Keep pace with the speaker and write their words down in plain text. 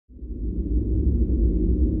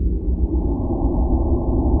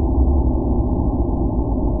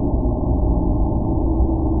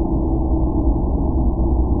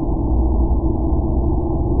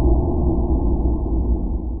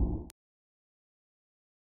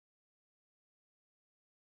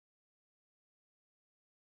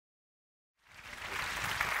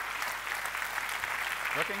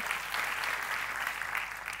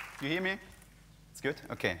You hear me? It's good?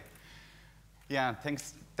 Okay. Yeah,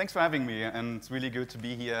 thanks for having me, and it's really good to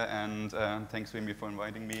be here, and thanks, Remy, for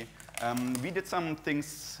inviting me. We did some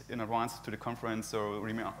things in advance to the conference, so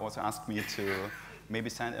Remy also asked me to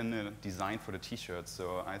maybe send in a design for the T-shirt,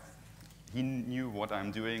 so he knew what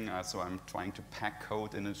I'm doing, so I'm trying to pack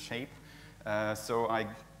code in a shape. So I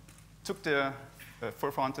took the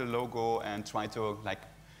full frontal logo and tried to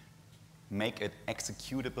make it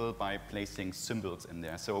executable by placing symbols in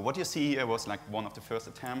there. So what you see here was one of the first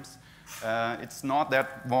attempts. It's not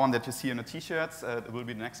that one that you see in the T-shirts. It will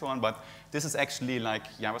be the next one, but this is actually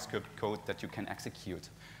JavaScript code that you can execute.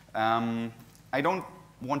 I don't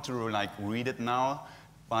want to read it now,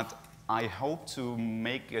 but I hope to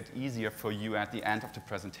make it easier for you at the end of the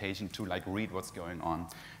presentation to read what's going on.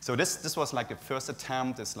 So this was a first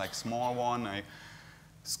attempt, this small one. I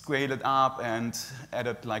scaled it up and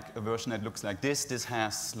added a version that looks like this. This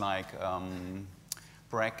has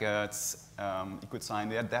brackets, equal sign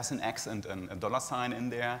there. There's an X and a dollar sign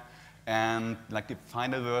in there. And the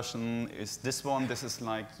final version is this one. This is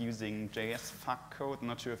using JS fuck code. I'm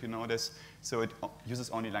not sure if you know this. So it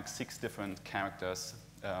uses only 6 different characters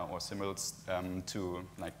or symbols to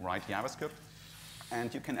write JavaScript.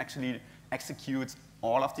 And you can actually execute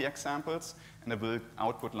all of the examples, and it will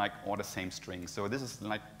output all the same strings. So this is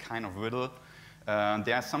kind of riddle.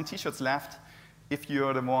 There are some T-shirts left. If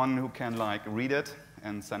you're the one who can read it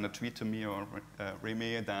and send a tweet to me or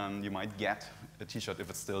Remy, then you might get a T-shirt if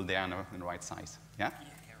it's still there in the right size. Yeah?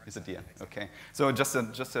 Is it there? Okay. So just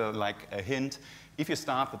a hint. If you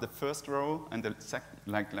start with the first row and the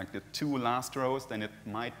the 2 last rows, then it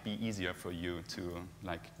might be easier for you to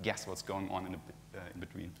guess what's going on in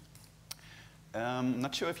between.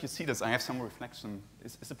 Not sure if you see this. I have some reflection.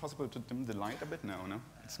 Is it possible to dim the light a bit? No,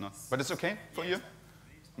 it's not. But it's okay for you?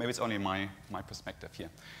 Maybe it's only my perspective here.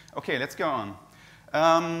 Okay, let's go on.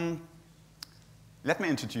 Let me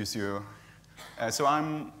introduce you. So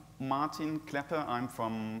I'm Martin Kleppe. I'm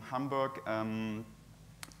from Hamburg.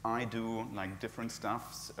 I do different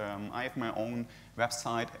stuff. I have my own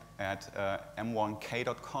website at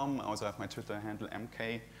m1k.com. I also have my Twitter handle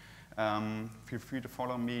mk. Feel free to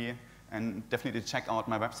follow me. And definitely check out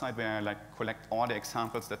my website where I collect all the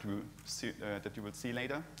examples that you will see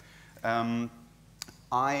later.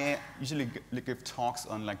 I usually give talks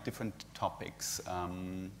on different topics.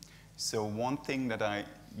 So one thing that I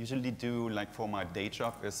usually do for my day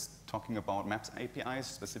job is talking about Maps APIs,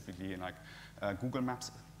 specifically Google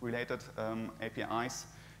Maps related APIs.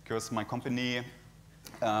 Because my company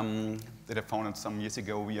that I founded some years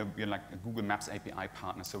ago, we're a Google Maps API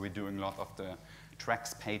partner. So we're doing a lot of the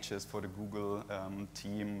tracks pages for the Google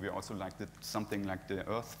team. We also did something like the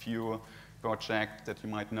Earth View project that you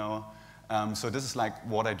might know. So this is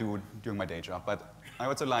what I do during my day job. But I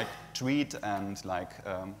also tweet and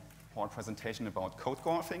hold presentation about code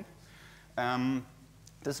golfing.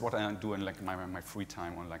 This is what I do in my free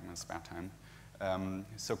time or my spare time.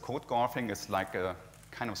 So code golfing is a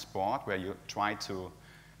kind of sport where you try to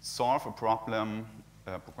solve a problem,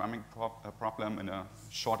 a programming problem in the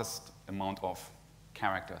shortest amount of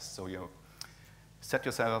characters. So you set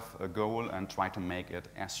yourself a goal and try to make it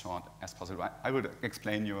as short as possible. I will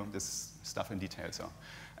explain you this stuff in detail. So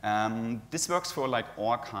this works for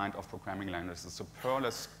all kind of programming languages. So Perl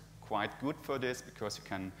is quite good for this because you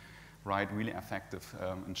can write really effective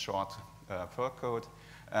and short Perl code.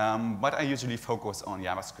 But I usually focus on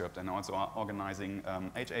JavaScript and also organizing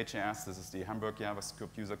HHS. This is the Hamburg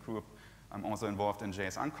JavaScript user group. I'm also involved in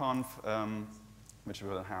JSUnconf, which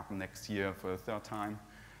will happen next year for the 3rd time.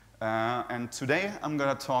 And today I'm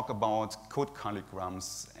going to talk about code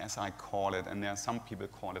calligrams, as I call it, and there are some people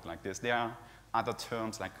call it like this. There are other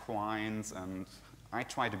terms like quines, and I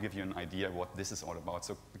try to give you an idea what this is all about.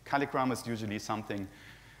 So the calligram is usually something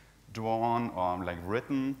drawn or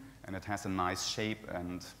written, and it has a nice shape,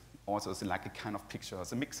 and also it's a kind of picture.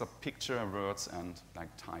 It's a mix of picture, words, and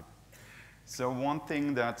type. So one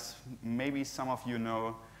thing that maybe some of you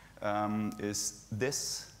know is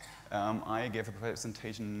this. I gave a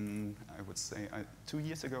presentation, I would say, 2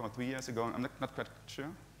 years ago or 3 years ago. I'm not quite sure.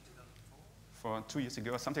 2004? For 2 years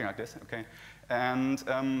ago, something like this. Okay. And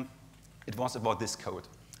it was about this code.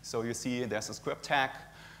 So you see there's a script tag,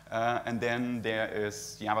 and then there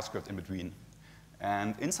is JavaScript in between.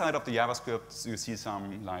 And inside of the JavaScript, you see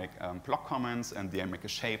some block comments, and they make a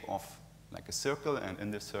shape of a circle. And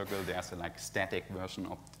in this circle, there's a static version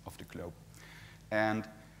of the globe. And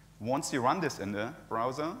once you run this in the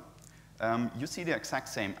browser, you see the exact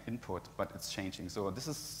same input, but it's changing. So this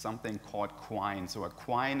is something called quine. So a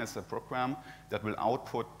quine is a program that will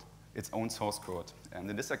output its own source code. And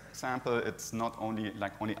in this example, it's not only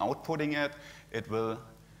only outputting it, it will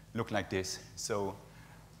look like this. So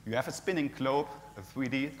you have a spinning globe, a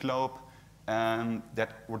 3D globe,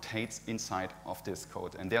 that rotates inside of this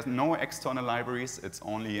code. And there's no external libraries, it's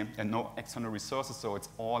only, and no external resources, so it's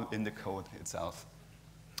all in the code itself.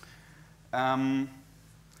 Another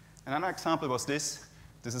example was this.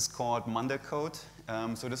 This is called Monday code.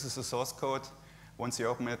 So this is the source code. Once you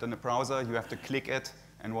open it in the browser, you have to click it,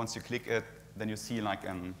 and once you click it, then you see like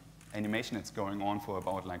an animation that's going on for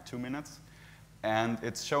about like 2 minutes. And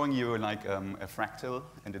it's showing you like a fractal,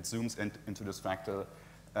 and it zooms into this fractal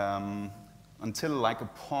until like a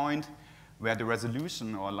point where the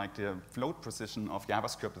resolution or like the float precision of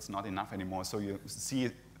JavaScript is not enough anymore. So you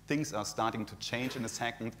see things are starting to change in a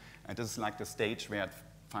second, and this is like the stage where it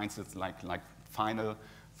finds its like final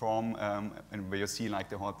form, and where you see like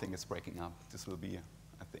the whole thing is breaking up. This will be,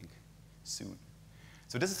 I think, soon.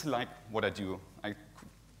 So this is like what I do. I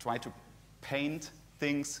try to paint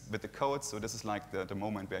things with the code. So this is like the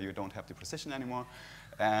moment where you don't have the precision anymore.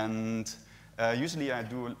 And usually I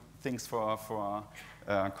do things for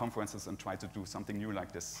conferences and try to do something new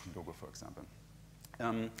like this logo, for example.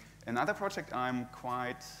 Another project I'm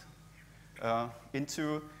quite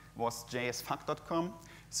into was jsfuck.com.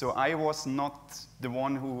 So I was not the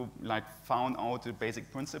one who like found out the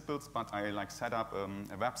basic principles, but I like set up a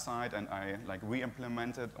website and I like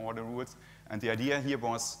re-implemented all the rules. And the idea here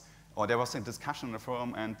was, or there was a discussion in the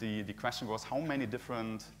forum, and the question was, how many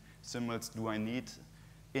different symbols do I need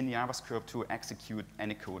in JavaScript to execute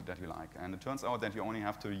any code that you like? And it turns out that you only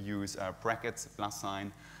have to use brackets, plus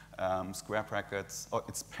sign, square brackets, or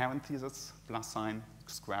it's parentheses, plus sign,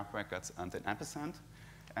 square brackets, and an ampersand.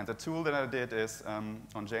 And the tool that I did is on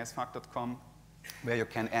jsfuck.com, where you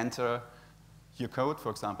can enter your code, for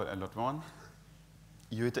example, L.1.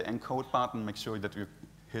 You hit the encode button, make sure that you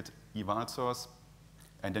hit eval source,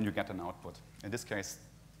 and then you get an output. In this case,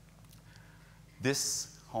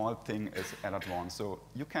 this whole thing is L.1. So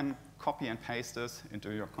you can copy and paste this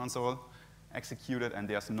into your console, execute it, and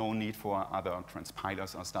there's no need for other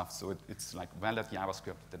transpilers or stuff. So it's like valid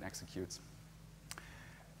JavaScript that executes.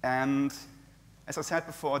 And as I said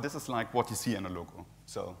before, this is like what you see in a logo.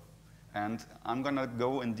 So, and I'm going to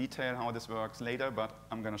go in detail how this works later, but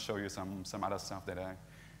I'm going to show you some other stuff that I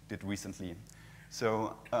did recently.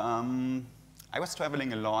 So I was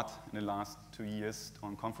traveling a lot in the last 2 years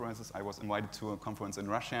on conferences. I was invited to a conference in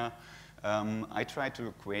Russia. I tried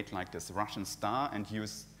to create like this Russian star and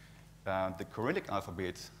use the Cyrillic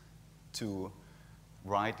alphabet to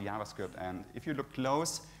write JavaScript. And if you look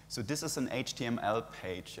close, so this is an HTML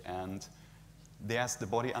page, and there's the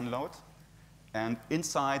body unload, and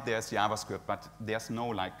inside there's JavaScript, but there's no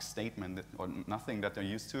like statement or nothing that they're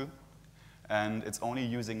used to, and it's only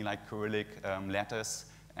using like Cyrillic letters.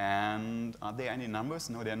 And are there any numbers?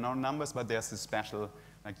 No, there are no numbers, but there's this special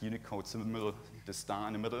like Unicode symbol, the star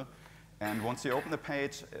in the middle. And once you open the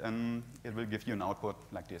page, it will give you an output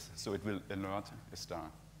like this. So it will alert a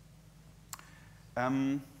star.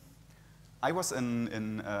 I was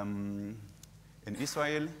in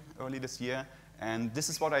Israel early this year, and this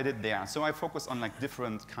is what I did there. So I focused on like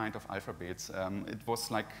different kind of alphabets. It was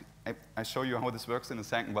like, I show you how this works in a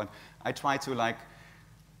second, but I try to like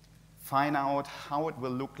find out how it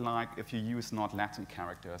will look like if you use not Latin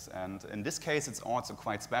characters. And in this case, it's also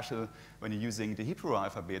quite special when you're using the Hebrew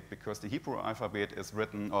alphabet, because the Hebrew alphabet is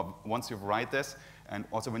written, or once you write this, and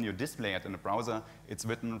also when you display it in the browser, it's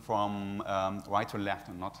written from right to left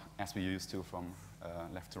and not as we used to from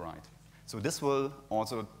left to right. So this will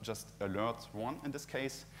also just alert one in this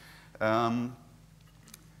case.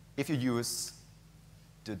 If you use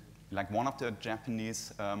like one of the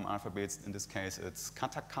Japanese alphabets, in this case it's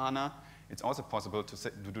katakana, it's also possible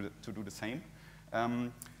to do the same.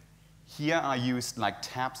 Here I used like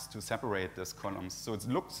tabs to separate these columns. So it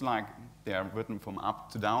looks like they're written from up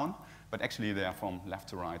to down, but actually they're from left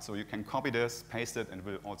to right. So you can copy this, paste it, and it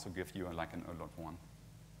will also give you like an alert one.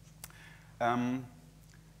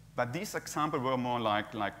 But these examples were more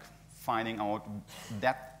like finding out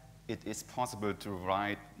that it is possible to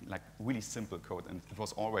write like really simple code, and it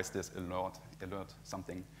was always this alert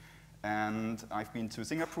something. And I've been to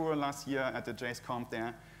Singapore last year at the JSConf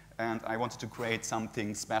there, and I wanted to create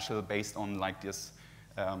something special based on like this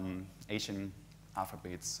Asian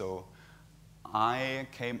alphabet. So I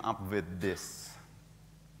came up with this.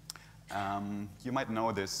 You might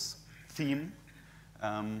know this theme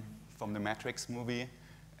from the Matrix movie.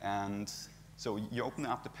 And so you open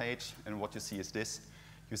up the page, and what you see is this.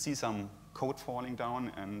 You see some code falling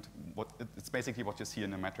down, and it's basically what you see in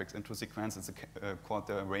the Matrix intro sequence. It's called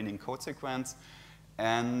the raining code sequence.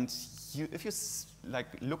 And if you like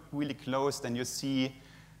look really close, then you see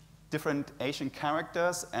different Asian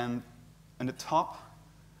characters, and in the top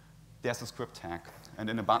there's a script tag, and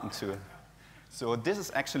then a button too. So this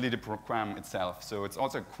is actually the program itself. So it's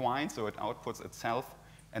also a quine, so it outputs itself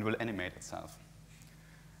and will animate itself.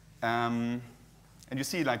 And you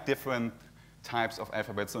see like different types of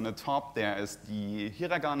alphabets. So on the top, there is the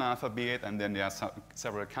hiragana alphabet, and then there are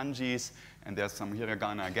several kanjis, and there's some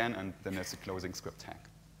hiragana again, and then there's a closing script tag.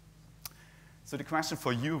 So the question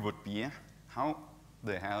for you would be, how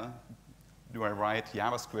the hell do I write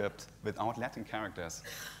JavaScript without Latin characters?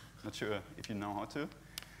 Not sure if you know how to.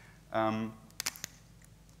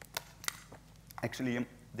 Actually,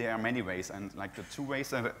 there are many ways, and like the two ways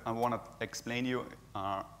that I want to explain you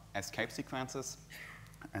are escape sequences,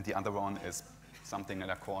 and the other one is something that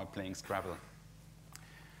I call playing Scrabble.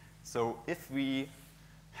 So if we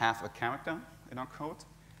have a character in our code,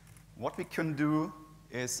 what we can do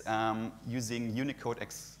is using Unicode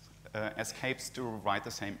escapes to write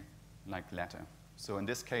the same like letter. So in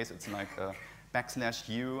this case, it's like a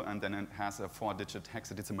 \u, and then it has a 4-digit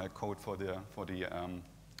hexadecimal code for the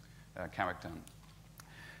character.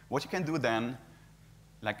 What you can do then,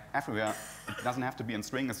 like everywhere, it doesn't have to be in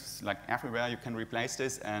string, it's like everywhere you can replace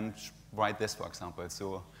this and write this, for example.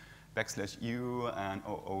 So \u and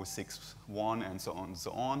 0061 and so on and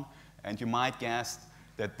so on. And you might guess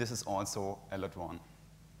that this is also a lit1.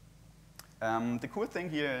 The cool thing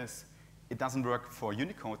here is it doesn't work for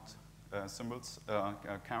Unicode symbols,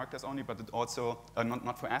 characters only, but it also,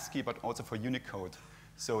 not for ASCII, but also for Unicode.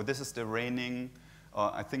 So this is the reigning,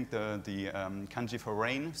 I think the kanji for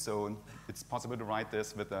rain, so it's possible to write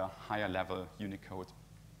this with a higher level Unicode.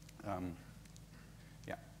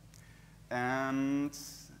 Yeah. And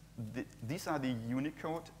these are the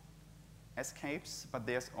Unicode escapes, but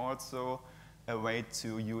there's also a way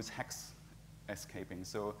to use hex escaping.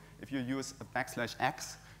 So if you use a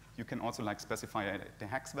 \x, you can also like specify the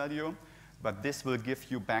hex value, but this will give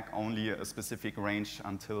you back only a specific range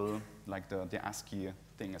until like the ASCII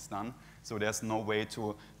thing is done. So there's no way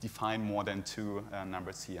to define more than 2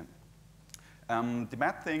 numbers here. The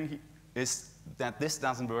bad thing is that this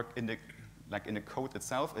doesn't work in the code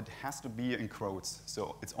itself. It has to be in quotes.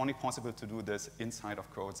 So it's only possible to do this inside of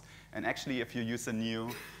quotes. And actually, if you use a new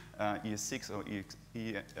ES6 or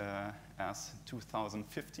ES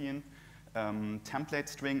 2015 template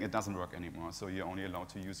string, it doesn't work anymore. So you're only allowed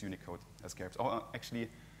to use Unicode escapes. Or actually,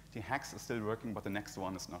 the hex is still working, but the next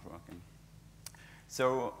one is not working.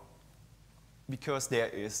 So because there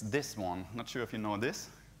is this one, not sure if you know this,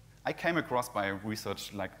 I came across by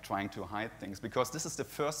research like trying to hide things, because this is the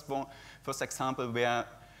first example where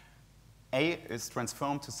A is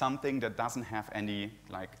transformed to something that doesn't have any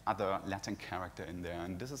like other Latin character in there.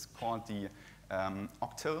 And this is called the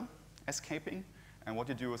octal escaping. And what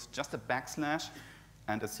you do is just a \,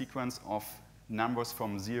 and a sequence of numbers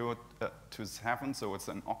from 0 to 7. So it's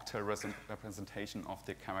an octal representation of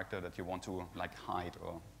the character that you want to like hide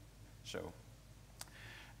or show.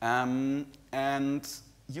 And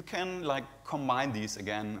you can like combine these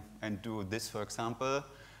again and do this, for example.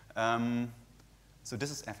 So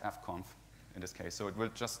this is ffconf in this case. So it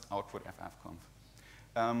will just output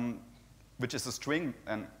ffconf, which is a string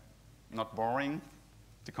and not boring.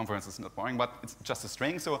 The conference is not boring, but it's just a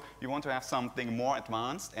string. So you want to have something more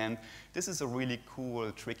advanced. And this is a really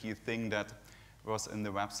cool, tricky thing that was in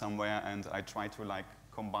the web somewhere. And I tried to like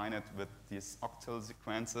combine it with these octal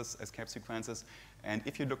sequences, escape sequences. And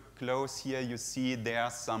if you look close here, you see there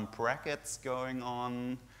are some brackets going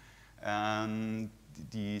on.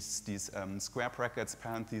 These square brackets,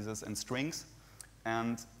 parentheses, and strings.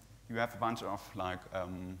 And you have a bunch of like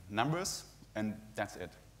numbers, and that's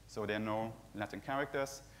it. So there are no Latin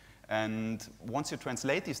characters. And once you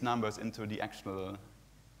translate these numbers into the actual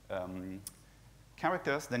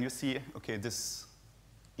characters, then you see, OK, this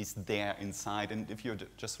is there inside. And if you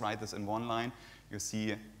just write this in one line, you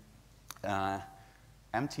see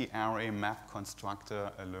empty array map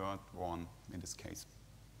constructor alert 1 in this case.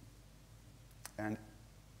 And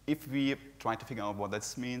if we try to figure out what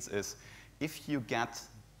this means is, if you get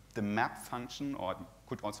the map function, or it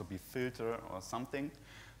could also be filter or something,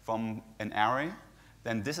 from an array,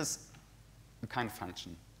 then this is a kind of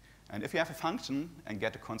function. And if you have a function and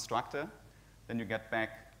get a constructor, then you get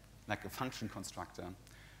back like a function constructor.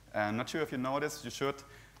 Not sure if you know this, you should,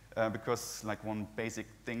 because like one basic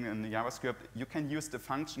thing in JavaScript, you can use the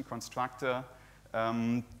function constructor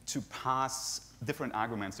to pass different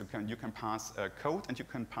arguments. You can pass code, and you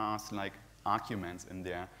can pass like arguments in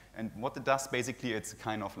there. And what it does, basically, it's a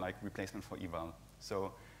kind of like replacement for eval.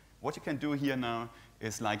 So what you can do here now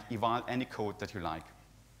is like eval any code that you like.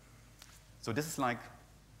 So this is like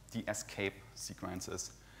the escape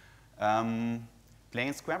sequences.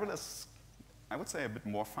 Playing Scrabble is, I would say, a bit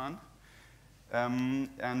more fun.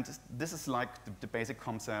 And this is like the basic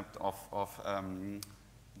concept of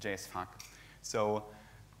JSFAQ. So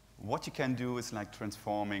what you can do is like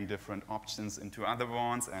transforming different options into other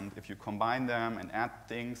ones, and if you combine them and add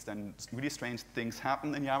things, then really strange things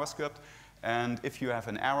happen in JavaScript. And if you have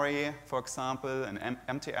an array, for example, an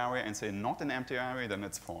empty array, and say not an empty array, then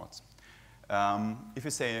it's false. If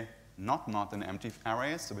you say not an empty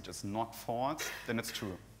array, so which is not false, then it's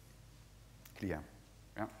true. Clear.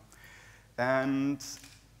 Yeah. And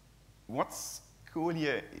what's cool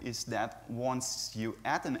here is that once you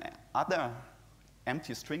add an other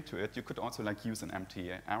empty string to it, you could also like use an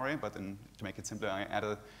empty array, but to make it simpler, I add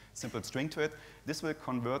a simple string to it. This will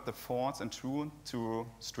convert the false and true to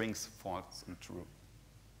strings false and true.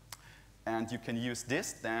 And you can use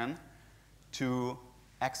this then to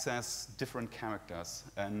access different characters.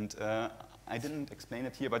 And I didn't explain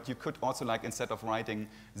it here, but you could also, like, instead of writing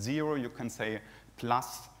 0, you can say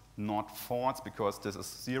plus not false, because this is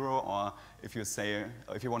 0, or if you say,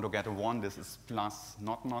 if you want to get a 1, this is plus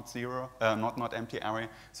not 0, not empty array.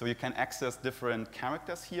 So you can access different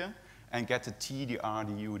characters here and get the T, the R,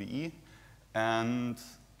 the U, the E. And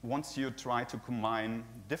once you try to combine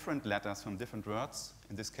different letters from different words,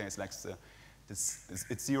 in this case, like it's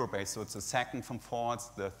 0-based, so it's the second from false,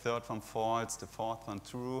 the third from false, the fourth from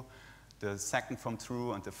true, the second from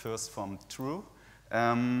true, and the first from true.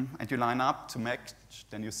 And you line up to match,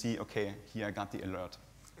 then you see, okay, here I got the alert.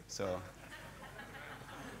 So,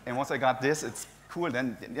 and once I got this, it's cool.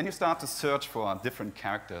 Then you start to search for different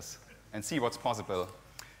characters and see what's possible.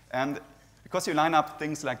 And because you line up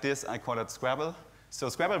things like this, I call it Scrabble. So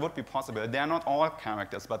Scrabble would be possible. They are not all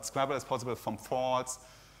characters, but Scrabble is possible from false,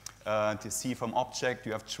 to see from object,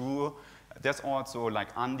 you have true. There's also like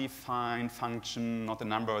undefined, function, not a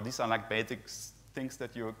number. These are like basic things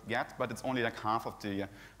that you get, but it's only like half of the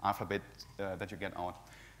alphabet that you get out.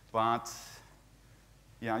 But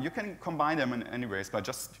yeah, you can combine them in any ways by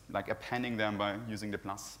just like appending them by using the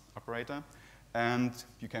plus operator. And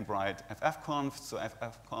you can write ffconf, so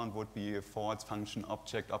ffconf would be a false function,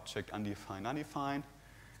 object, undefined, undefined.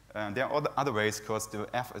 And there are other ways, because the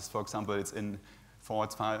f is, for example, it's in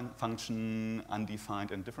false function,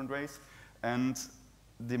 undefined in different ways. And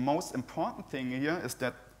the most important thing here is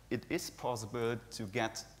that it is possible to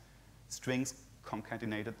get strings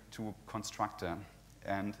concatenated to constructor.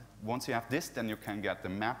 And once you have this, then you can get the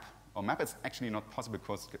map. Or map is actually not possible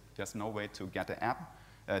because there's no way to get the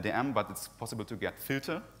m, but it's possible to get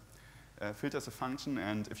filter. Filter is a function,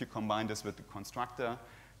 and if you combine this with the constructor,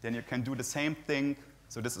 then you can do the same thing.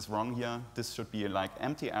 So this is wrong here. This should be like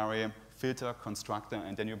empty array, filter, constructor,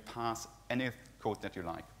 and then you pass any code that you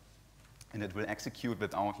like. And it will execute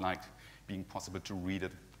without like being possible to read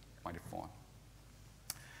it by default.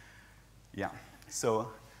 Yeah,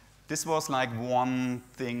 so this was like one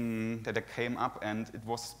thing that came up, and it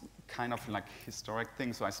was kind of like historic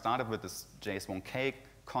thing. So I started with this JS1K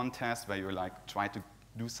contest where you like try to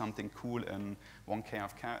do something cool in 1K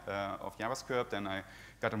of JavaScript, and I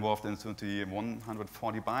got involved into the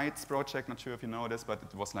 140 bytes project. Not sure if you know this, but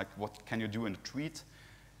it was like, what can you do in a tweet?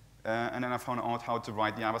 And then I found out how to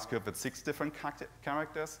write JavaScript with 6 different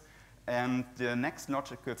characters. And the next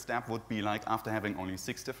logical step would be, like, after having only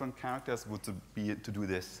 6 different characters, would be to do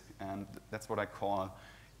this. And that's what I call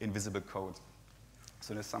invisible code.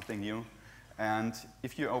 So there's something new. And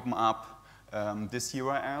if you open up this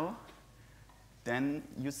URL, then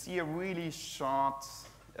you see a really short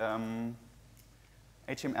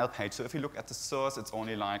HTML page. So if you look at the source, it's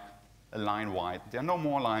only like a line wide. There are no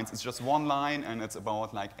more lines. It's just one line, and it's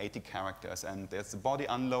about like 80 characters. And there's the body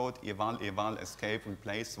unload, eval, escape,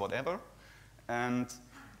 replace, whatever. And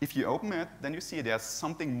if you open it, then you see there's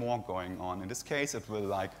something more going on. In this case, it will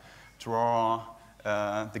like draw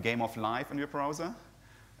the game of life in your browser.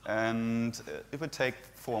 And it will take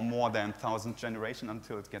for more than 1,000 generations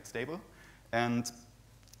until it gets stable. And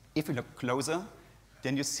if you look closer,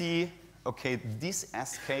 then you see, okay, this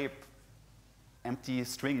escape empty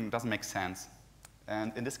string doesn't make sense.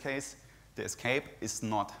 And in this case, the escape is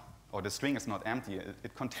not, or the string is not empty.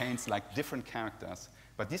 It contains like different characters.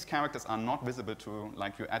 But these characters are not visible to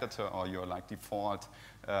like your editor or your like default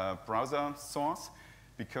browser source,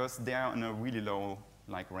 because they are in a really low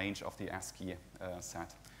like range of the ASCII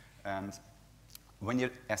set. And when you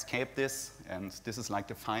escape this, and this is like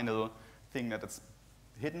the final thing that it's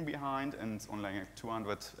hidden behind, and it's only like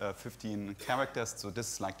 215 characters, so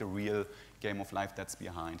this is like the real game of life that's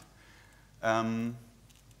behind.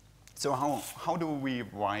 So how do we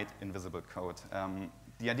write invisible code?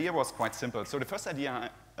 The idea was quite simple. So the first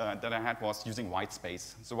idea that I had was using white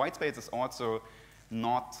space. So white space is also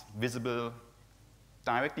not visible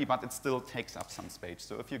directly, but it still takes up some space.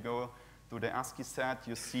 So if you go to the ASCII set,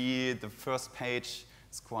 you see the first page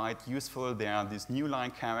is quite useful. There are these new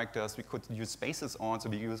line characters. We could use spaces also.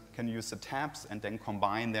 Can use the tabs and then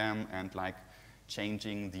combine them and like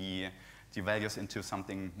changing the values into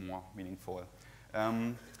something more meaningful.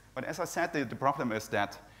 But as I said, the problem is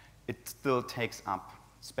that it still takes up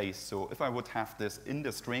space. So if I would have this in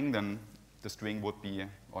the string, then the string would be,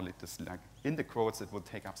 or like in the quotes, it would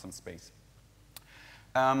take up some space.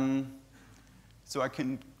 So I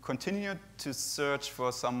can continue to search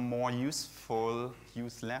for some more useful,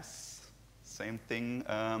 useless, same thing,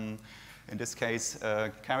 in this case,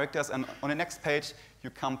 characters. And on the next page, you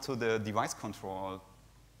come to the device control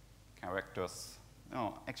characters.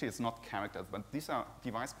 No, actually, it's not characters, but these are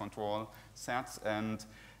device control sets, and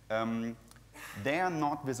they are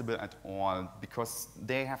not visible at all because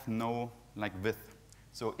they have no like width.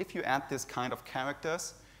 So if you add this kind of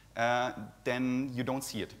characters, then you don't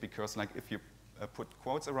see it because like if you put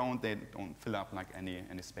quotes around, they don't fill up like any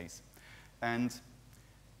space. And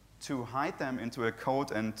to hide them into a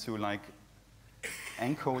code and to like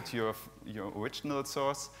encode your original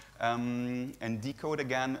source and decode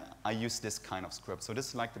again, I use this kind of script. So this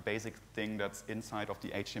is like the basic thing that's inside of the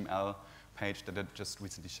HTML page that I just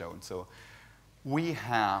recently showed. So we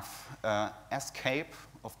have escape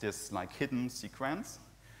of this like hidden sequence.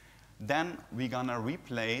 Then we're gonna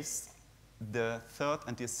replace the third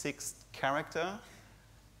and the sixth character,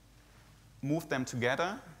 move them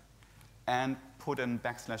together, and put an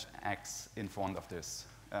 \x in front of this.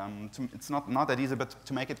 It's not that easy, but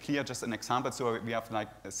to make it clear, just an example. So we have like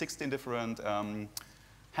 16 different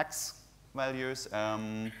hex values.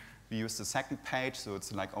 We use the second page, so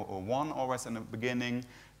it's like 001 always in the beginning.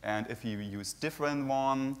 And if you use different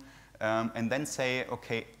one, and then say,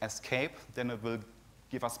 OK, escape, then it will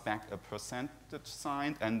give us back a percentage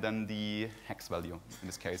sign and then the hex value in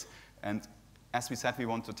this case. And as we said, we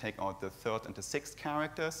want to take out the third and the sixth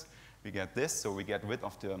characters. We get this, so we get rid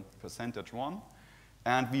of the percentage one.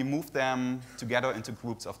 And we move them together into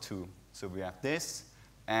groups of 2. So we have this,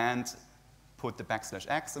 and put the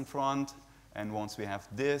 \x in front. And once we have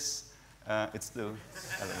this, it's still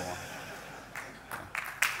LMR.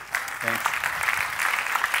 Thanks.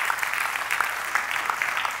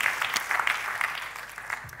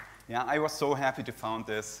 Yeah, I was so happy to find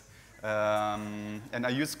this. And I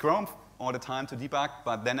use Chrome all the time to debug,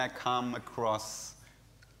 but then I come across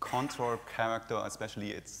control character,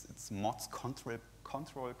 especially it's mods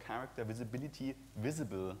control character visibility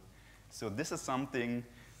visible. So this is something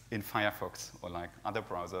in Firefox or like other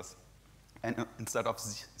browsers. And instead of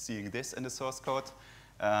seeing this in the source code,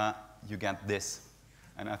 you get this.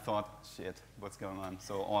 And I thought, shit, what's going on?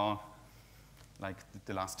 So all like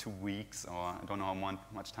the last 2 weeks, or I don't know how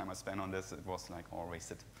much time I spent on this, it was like all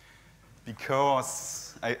wasted.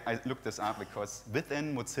 Because I looked this up because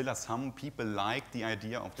within Mozilla, some people like the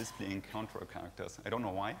idea of displaying control characters. I don't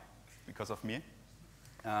know why, because of me.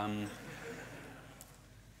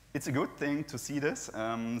 It's a good thing to see this.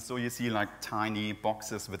 So you see like tiny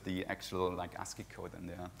boxes with the actual like ASCII code in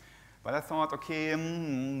there. But I thought, okay,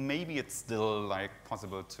 maybe it's still like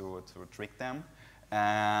possible to trick them.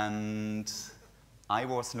 And I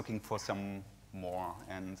was looking for some more.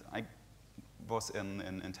 And I was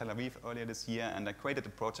in Tel Aviv earlier this year, and I created a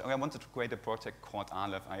project. I wanted to create a project called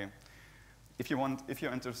Aleph. If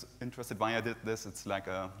you're interested why I did this, it's like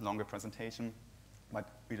a longer presentation. But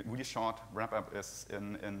really short wrap-up is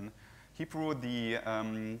in Hebrew, the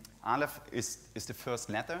Aleph is the first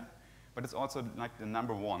letter, but it's also like the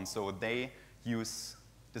number 1. So they use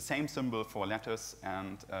the same symbol for letters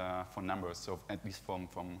and for numbers, so at least from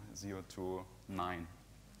 0 to 9,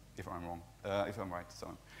 if I'm wrong, if I'm right.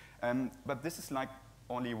 So, but this is like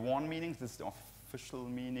only one meaning. This is the official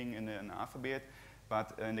meaning in an alphabet.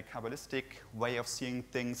 But in the Kabbalistic way of seeing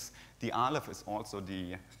things, the Aleph is also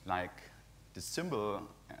the symbol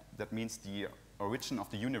that means the origin of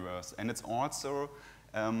the universe. And it's also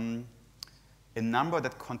a number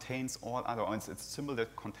that contains all other, or it's a symbol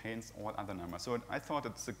that contains all other numbers. So I thought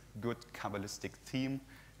it's a good Kabbalistic theme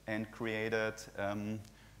and created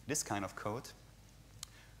this kind of code.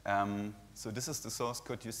 So this is the source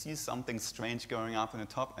code. You see something strange going up in the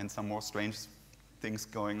top and some more strange things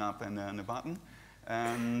going up in the bottom.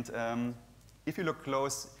 And if you look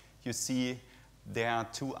close, you see there are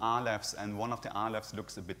 2 Alephs, and one of the Alephs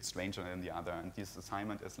looks a bit stranger than the other. And this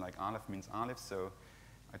assignment is like Aleph means Aleph, so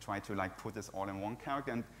I try to like put this all in one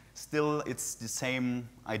character. And still, it's the same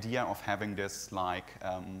idea of having this like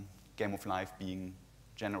game of life being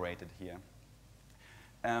generated here.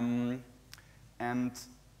 And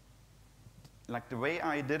like the way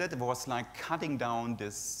I did it was like cutting down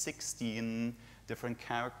this 16 different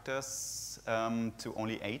characters to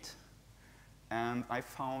only 8. and I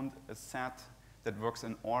found a set that works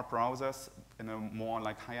in all browsers in a more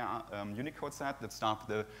like higher Unicode set that starts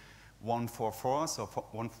with the 144, so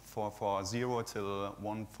 1440 till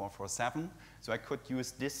 1447. So I could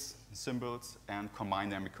use these symbols and combine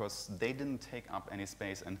them because they didn't take up any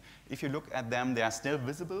space. And if you look at them, they are still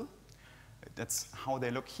visible. That's how they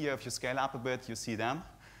look here. If you scale up a bit, you see them.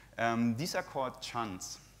 These are called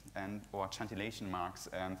chunts or chantillation marks.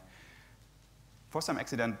 And for some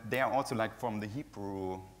accident, they are also like from the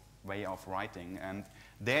Hebrew way of writing. And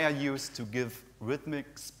they are used to give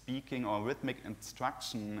rhythmic speaking or rhythmic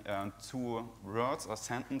instruction to words or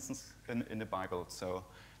sentences in the Bible. So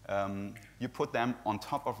you put them on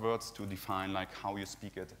top of words to define like how you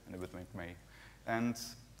speak it in a rhythmic way. And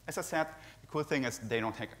as I said, the cool thing is they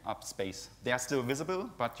don't take up space. They are still visible,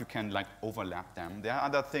 but you can like overlap them. There are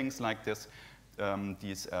other things like this,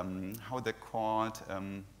 how they're called,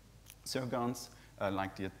 surgons,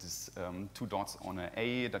 like these 2 dots on an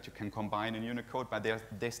A that you can combine in Unicode, but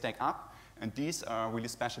they stack up. And these are really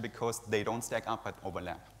special because they don't stack up but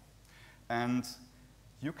overlap. And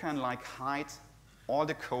you can like hide all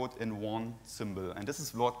the code in one symbol. And this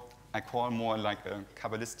is what I call more like a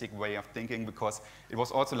Kabbalistic way of thinking, because it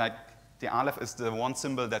was also like the Aleph is the one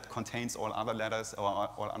symbol that contains all other letters or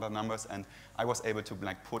all other numbers, and I was able to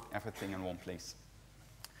like put everything in one place.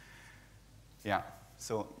 Yeah.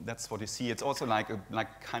 So that's what you see. It's also like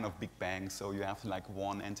kind of Big Bang. So you have like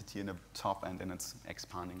one entity in the top, and then it's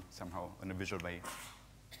expanding somehow in a visual way.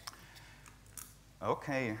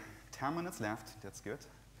 Okay, 10 minutes left. That's good.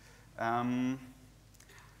 I'm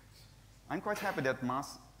quite happy that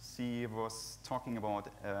Marcy was talking about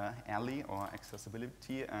ALI or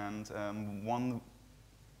accessibility, and one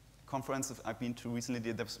conference I've been to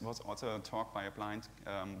recently, there was also a talk by a blind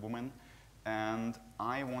woman. And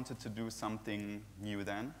I wanted to do something new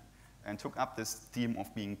then, and took up this theme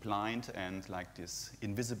of being blind and like these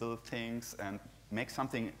invisible things, and make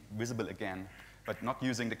something visible again, but not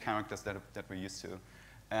using the characters that we're used to.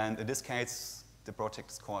 And in this case, the project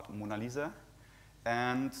is called Mona Lisa,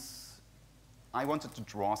 and I wanted to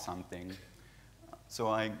draw something. So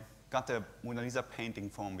I got the Mona Lisa painting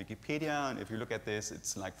from Wikipedia, and if you look at this,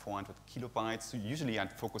 it's like 400 kilobytes. So usually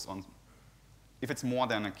I'd focus on, if it's more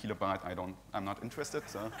than a kilobyte, I'm not interested.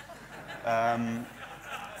 So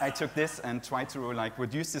I took this and tried to like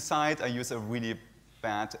reduce the size. I use a really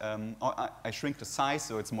bad, I shrink the size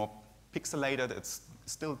so it's more pixelated. It's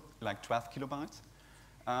still like 12 kilobytes.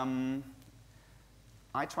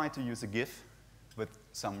 I tried to use a GIF with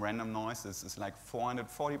some random noise. This is like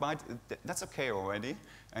 440 bytes. That's okay already.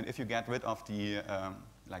 And if you get rid of the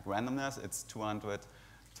like randomness, it's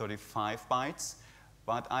 235 bytes.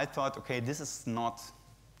 But I thought, okay, this is not,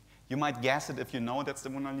 you might guess it if you know that's the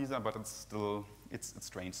Mona Lisa, but it's still, it's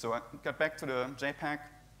strange. So I got back to the JPEG,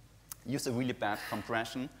 used a really bad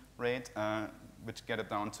compression rate, which get it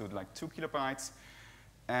down to like 2 kilobytes.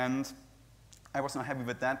 And I was not happy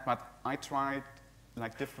with that, but I tried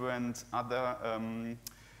like different other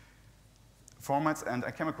formats, and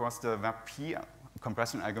I came across the WebP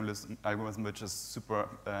compression algorithm, which is super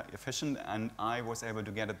efficient, and I was able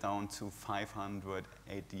to get it down to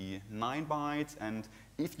 589 bytes. And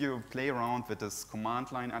if you play around with this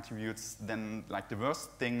command line attributes, then like the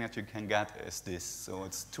worst thing that you can get is this. So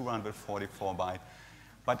it's 244 bytes.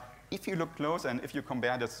 But if you look close and if you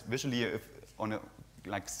compare this visually on a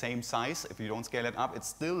like same size, if you don't scale it up, it's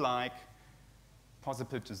still like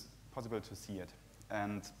possible to see it.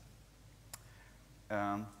 And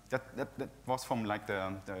that was from like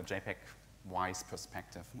the JPEG-wise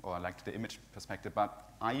perspective, or like the image perspective.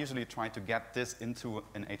 But I usually try to get this into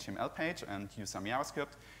an HTML page and use some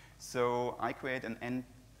JavaScript. So I create a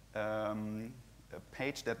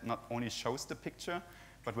page that not only shows the picture,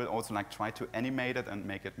 but will also like try to animate it and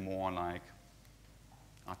make it more like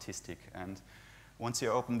artistic. And once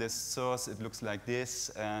you open this source, it looks like this,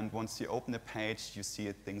 and once you open the page, you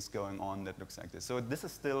see things going on that looks like this. So this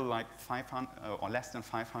is still like 500 or less than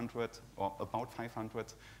 500 or about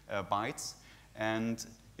 500 bytes, and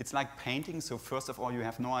it's like painting. So first of all, you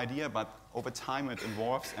have no idea, but over time it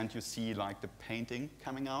evolves, and you see like the painting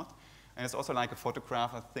coming out. And it's also like a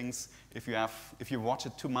photograph of things. If you watch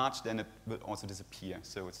it too much, then it will also disappear.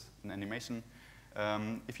 So it's an animation.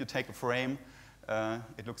 If you take a frame,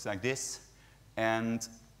 it looks like this. And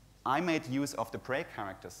I made use of the break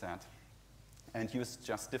character set and used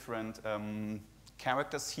just different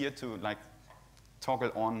characters here to like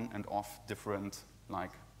toggle on and off different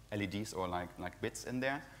like LEDs or like bits in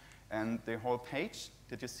there. And the whole page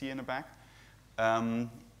that you see in the back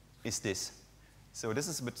is this. So this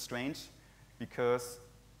is a bit strange because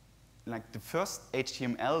like the first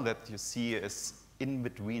HTML that you see is in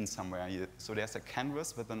between somewhere. So there's a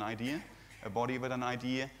canvas with an ID, a body with an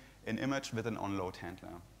ID, an image with an onload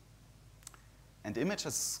handler. And the image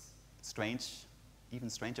is strange, even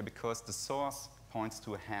stranger, because the source points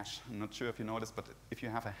to a hash. I'm not sure if you know this, but if you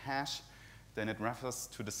have a hash, then it refers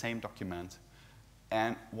to the same document.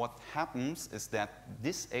 And what happens is that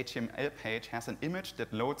this HTML page has an image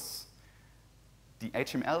that loads the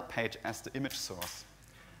HTML page as the image source.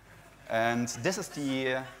 And this is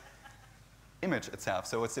the image itself.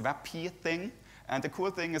 So it's a WebP thing. And the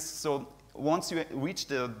cool thing is, so once you reach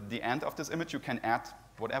the end of this image, you can add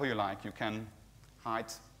whatever you like. You can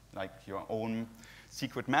hide like your own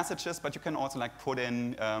secret messages, but you can also like put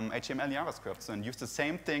in HTML JavaScripts and use the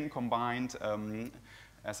same thing combined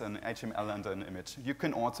as an HTML and an image. You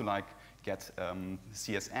can also like get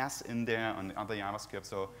CSS in there and other JavaScript.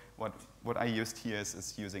 So what I used here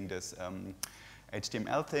is using this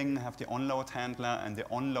HTML thing, have the onload handler, and the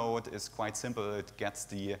onload is quite simple. It gets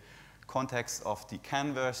the context of the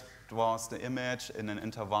canvas, draws the image in an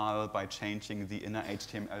interval by changing the inner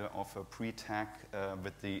HTML of a pre-tag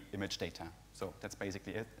with the image data. So that's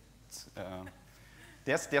basically it.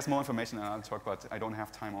 There's more information I'll talk about. I don't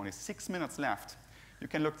have time, only 6 minutes left. You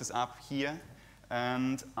can look this up here.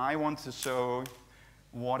 And I want to show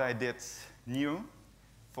what I did new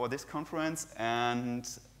for this conference. And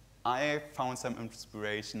I found some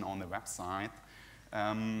inspiration on the website.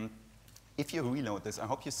 If you reload this, I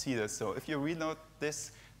hope you see this. So if you reload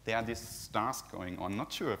this, there are these stars going on.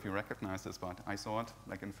 Not sure if you recognize this, but I saw it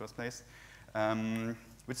like in the first place,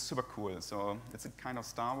 which is super cool. So it's a kind of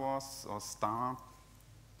Star Wars or star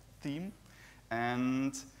theme.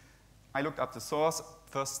 And I looked up the source.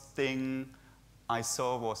 First thing I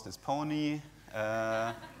saw was this pony.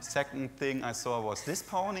 Second thing I saw was this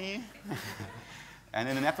pony. And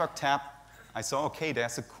in the network tab, I saw, okay,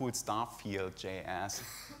 there's a cool star field JS.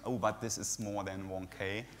 Oh, but this is more than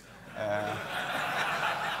 1K.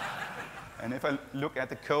 And if I look at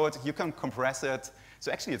the code, you can compress it.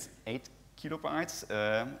 So actually, it's 8 kilobytes,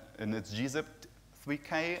 and it's gzipped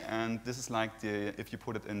 3K. And this is like if you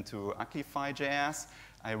put it into Akify.js,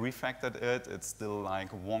 I refactored it. It's still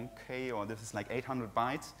like 1K, or this is like 800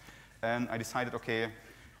 bytes. And I decided, okay,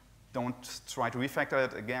 don't try to refactor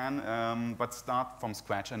it again, but start from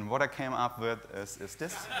scratch. And what I came up with is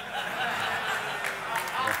this.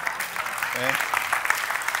 Okay.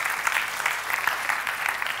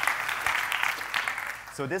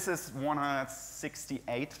 So this is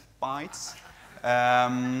 168 bytes.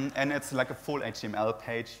 And it's like a full HTML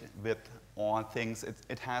page with all things.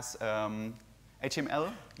 It has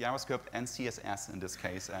HTML, JavaScript, and CSS in this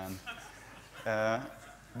case. And,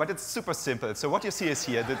 but it's super simple. So what you see is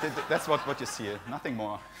here. That's what you see. Nothing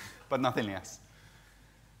more, but nothing less.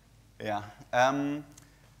 Yeah.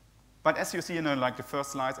 But as you see in like the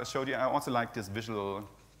first slides I showed you, I also like this visual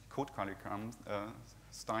code Calligram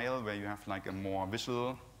style, where you have like a more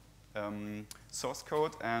visual source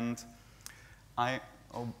code. And I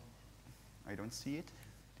don't see it.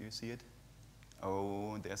 Do you see it?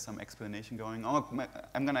 Oh, there's some explanation going on. Oh,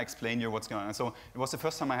 I'm going to explain you what's going on. So it was the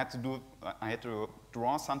first time I had to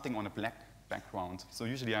draw something on a black background. So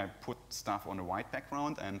usually I put stuff on a white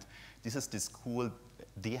background, and this is this cool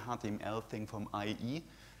DHTML thing from IE.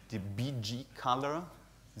 The BG color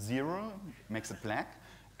 0 makes it black,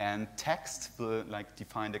 and text will like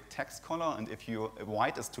define the text color. And if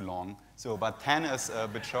white is too long, so but 10 is a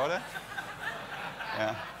bit shorter.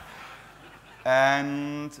 Yeah.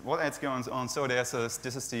 And what else goes on? So this is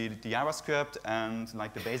the JavaScript, and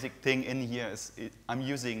like the basic thing in here is I'm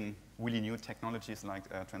using really new technologies like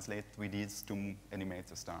Translate 3Ds to animate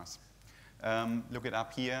the stars. Look it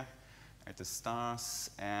up here at the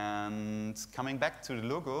stars, and coming back to the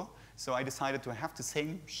logo. So I decided to have the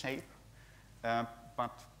same shape,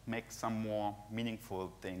 but make some more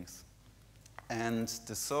meaningful things. And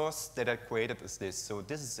the source that I created is this. So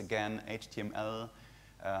this is again HTML.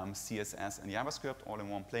 CSS and JavaScript all in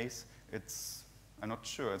one place. I'm not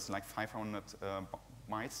sure, it's like 500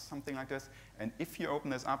 bytes, something like this. And if you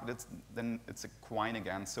open this up, then it's a quine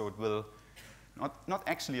again. So it will, not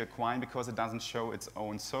actually a quine because it doesn't show its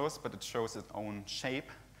own source, but it shows its own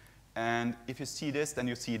shape. And if you see this, then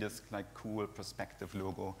you see this like cool perspective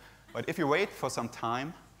logo. But if you wait for some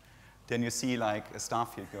time, then you see like a star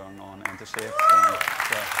field going on and the shape.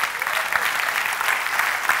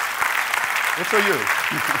 It's for you.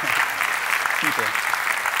 Peter.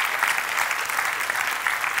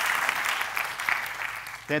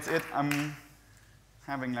 That's it. I'm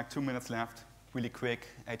having like 2 minutes left. Really quick.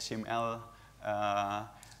 HTML.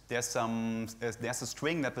 There's a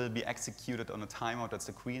string that will be executed on a timeout. That's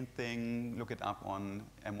a green thing. Look it up on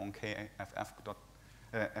m1kff.org.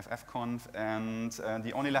 ffconf, and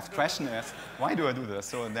the only left question is, why do I do this?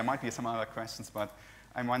 So there might be some other questions, but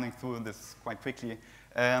I'm running through this quite quickly.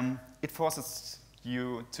 It forces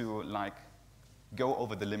you to like go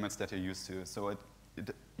over the limits that you're used to. So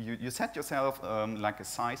you set yourself like a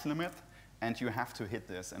size limit, and you have to hit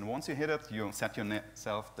this. And once you hit it, you set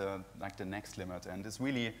yourself the next limit. And it's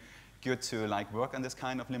really good to like work on this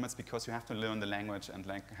kind of limits because you have to learn the language and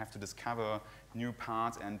like have to discover new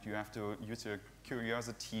parts, and you have to use your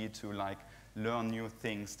curiosity to like learn new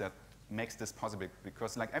things that makes this possible.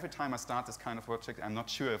 Because like every time I start this kind of project, I'm not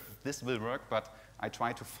sure if this will work, but I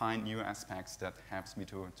try to find new aspects that helps me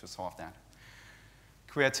to solve that.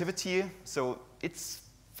 Creativity, so it's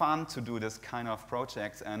fun to do this kind of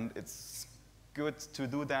projects, and it's good to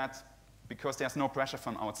do that because there's no pressure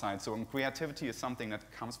from outside. So creativity is something that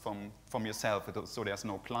comes from yourself. So there's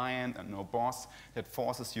no client and no boss that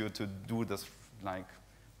forces you to do this like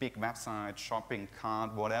big website, shopping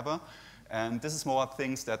cart, whatever. And this is more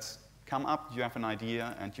things that come up, you have an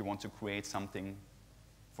idea, and you want to create something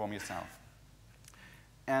from yourself.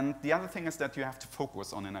 And the other thing is that you have to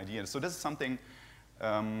focus on an idea. So this is something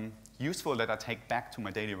useful that I take back to my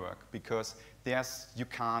daily work, because you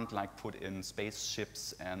can't like put in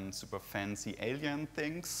spaceships and super fancy alien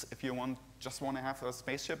things if you just want to have a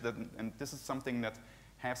spaceship. And this is something that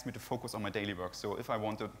helps me to focus on my daily work. So if I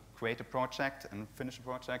want to create a project and finish a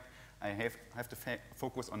project, I have to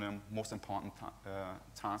focus on the most important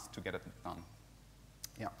task to get it done.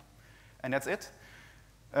 Yeah, and that's it.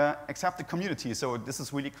 Except the community. So this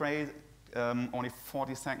is really great. Only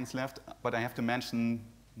 40 seconds left, but I have to mention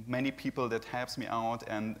many people that helps me out,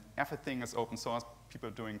 and everything is open source. People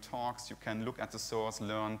are doing talks, you can look at the source,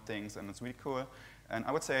 learn things, and it's really cool. And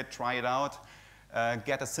I would say try it out,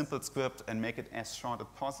 get a simple script and make it as short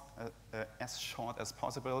as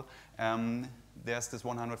possible. There's this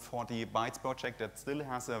 140 bytes project that still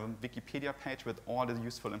has a Wikipedia page with all the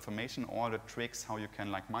useful information, all the tricks, how you can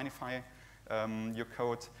like minify your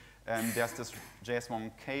code. And there's this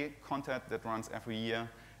JS1K content that runs every year,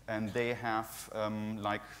 and they have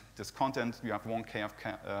like this content. You have 1K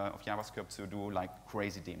of JavaScript to do like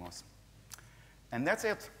crazy demos. And that's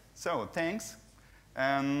it. So thanks,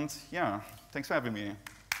 and yeah, thanks for having me.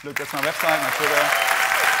 Look, that's my website, my Twitter.